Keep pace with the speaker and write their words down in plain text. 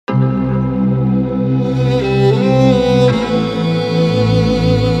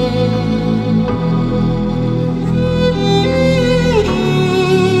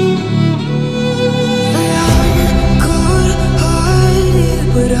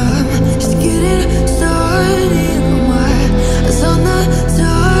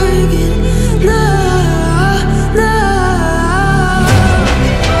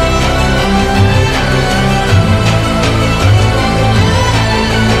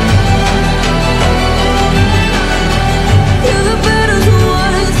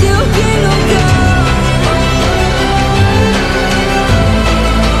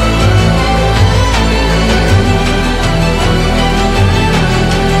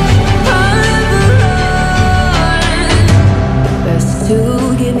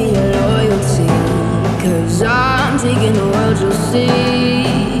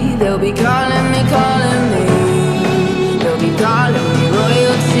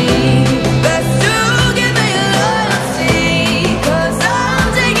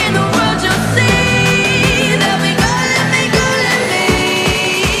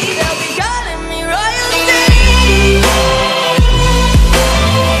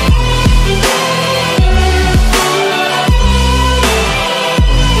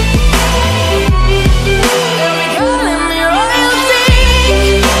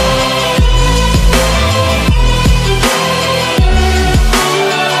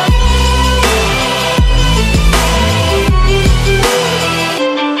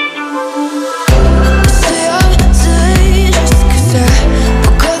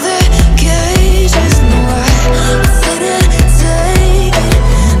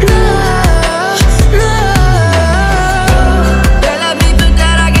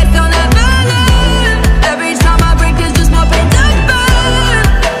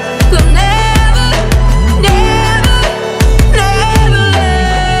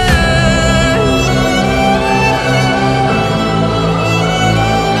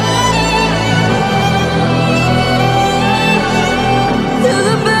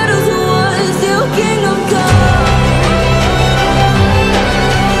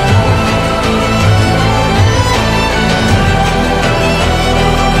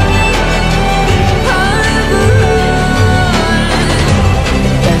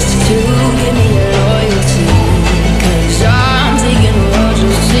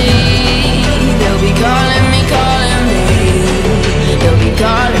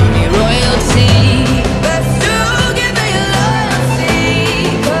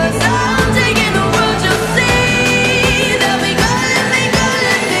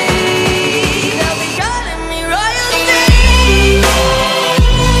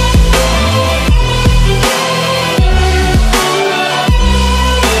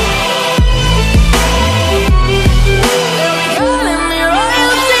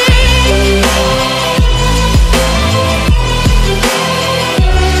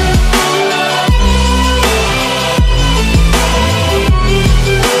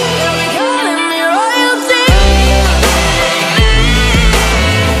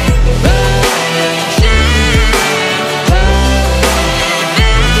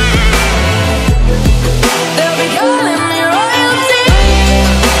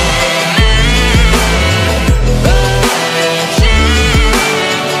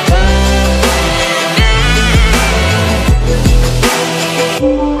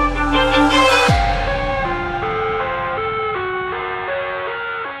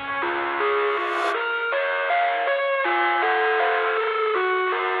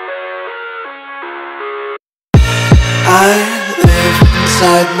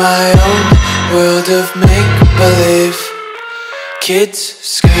inside my own world of make-believe. Kids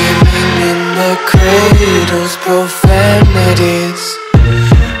screaming in the cradles, profanities.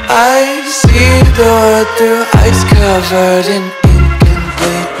 I see the world through ice covered in ink and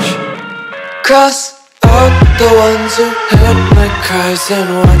bleach. Cross out the ones who heard my cries and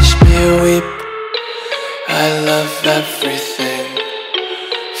watched me weep. I love everything.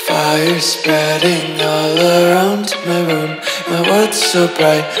 Fire spreading all around my room. My world's so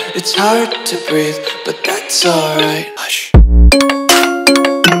bright, it's hard to breathe, but that's alright. Hush.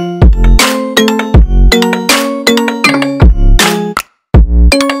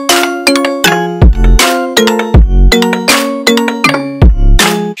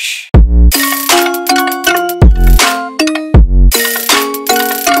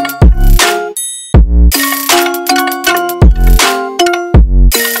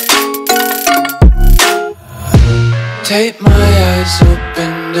 Take my eyes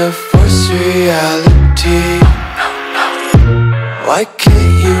open to force reality. Why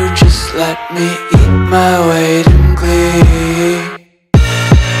can't you just let me eat my weight in glee?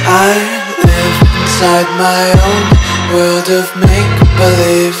 I live inside my own world of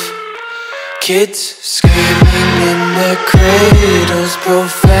make-believe. Kids screaming in their cradles,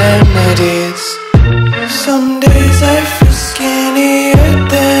 profanities. Some days I feel skinnier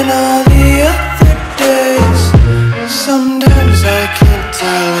than all the other days. Sometimes I can't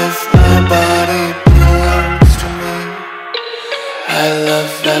tell if my body belongs to me. I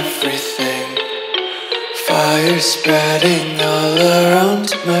love everything. Fire spreading all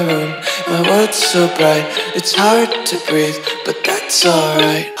around my room. My world's so bright, it's hard to breathe, but that's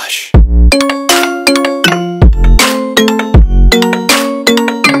alright. Hush.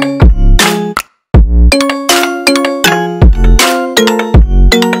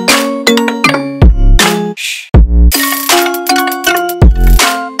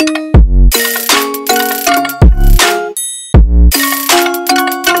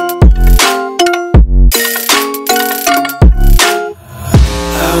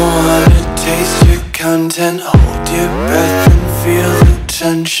 Content, hold your breath and feel the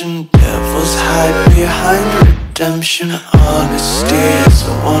tension. Devils hide behind redemption. Honesty is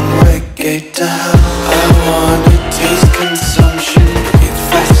a one-way gate to hell. I wanna taste consumption. Breathe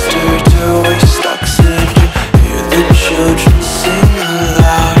faster to waste oxygen. Hear the children sing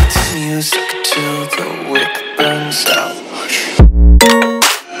aloud. It's music till the wick burns out.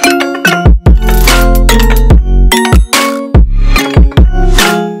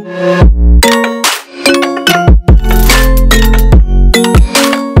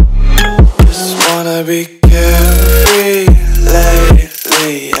 Be carefree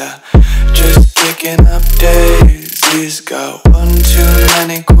lately, yeah. Just kicking up daisies. Got one too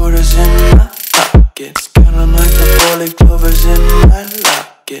many quarters in my pockets. Count 'em like the 4-leaf clovers in my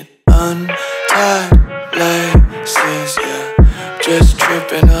locket. Untied laces, yeah. Just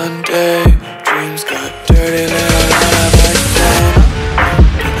tripping on daydreams. Got dirty little alibis playing.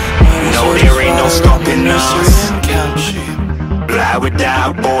 No, there ain't no stopping us. Fly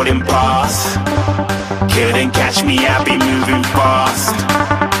without boarding pass. Couldn't catch me, I'll be moving fast.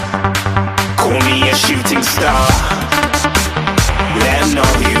 Call me a shooting star. Let 'em know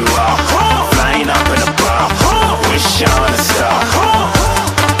who you are. Flying up in a bar. Wish on a star.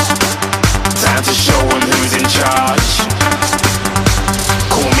 Time to show 'em who's in charge.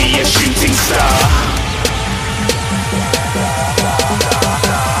 Call me a shooting star.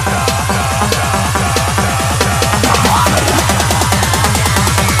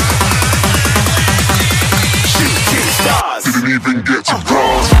 Didn't even get to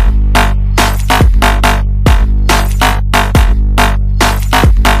cross.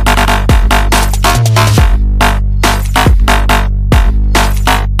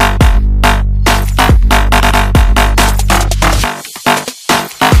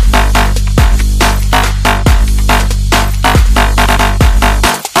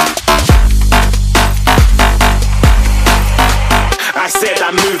 I said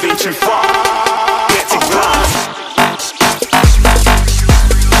I'm moving too far. Get to glass.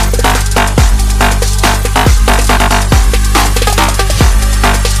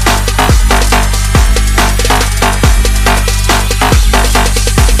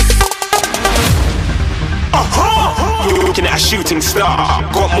 Looking at a shooting star.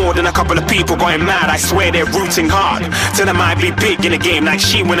 Got more than a couple of people going mad, I swear they're rooting hard. Tell them I'd be big in the game like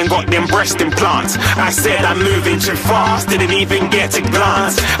she went and got them breast implants. I said I'm moving too fast, didn't even get a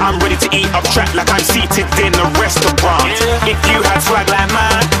glance. I'm ready to eat up track like I'm seated in a restaurant. If you had swag like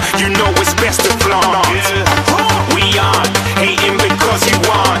mine, you know it's best to flaunt. We aren't hating because you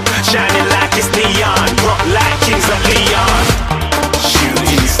aren't shining like it's neon. Rock like Kings of Leon. Shoot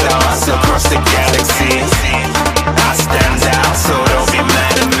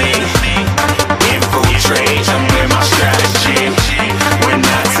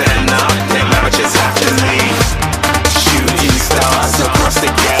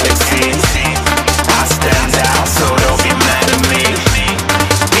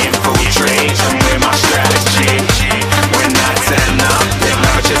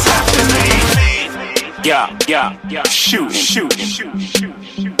yeah, yeah, yeah, shooting, shooting,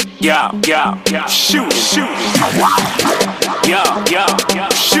 yeah, yeah, yeah, shooting, shooting, yeah, yeah, yeah,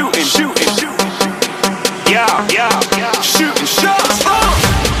 shooting, shooting, yeah, yeah, yeah, shooting shots.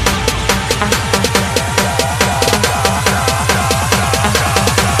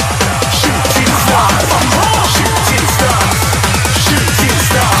 Shooting stars, shooting stars, shooting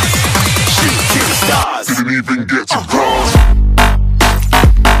stars, shooting stars. Didn't even get to cross.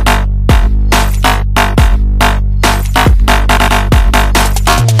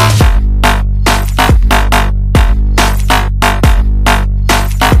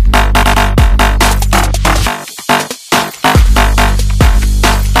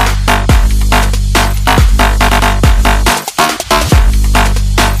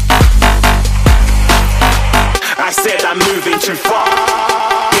 I said I'm moving too far.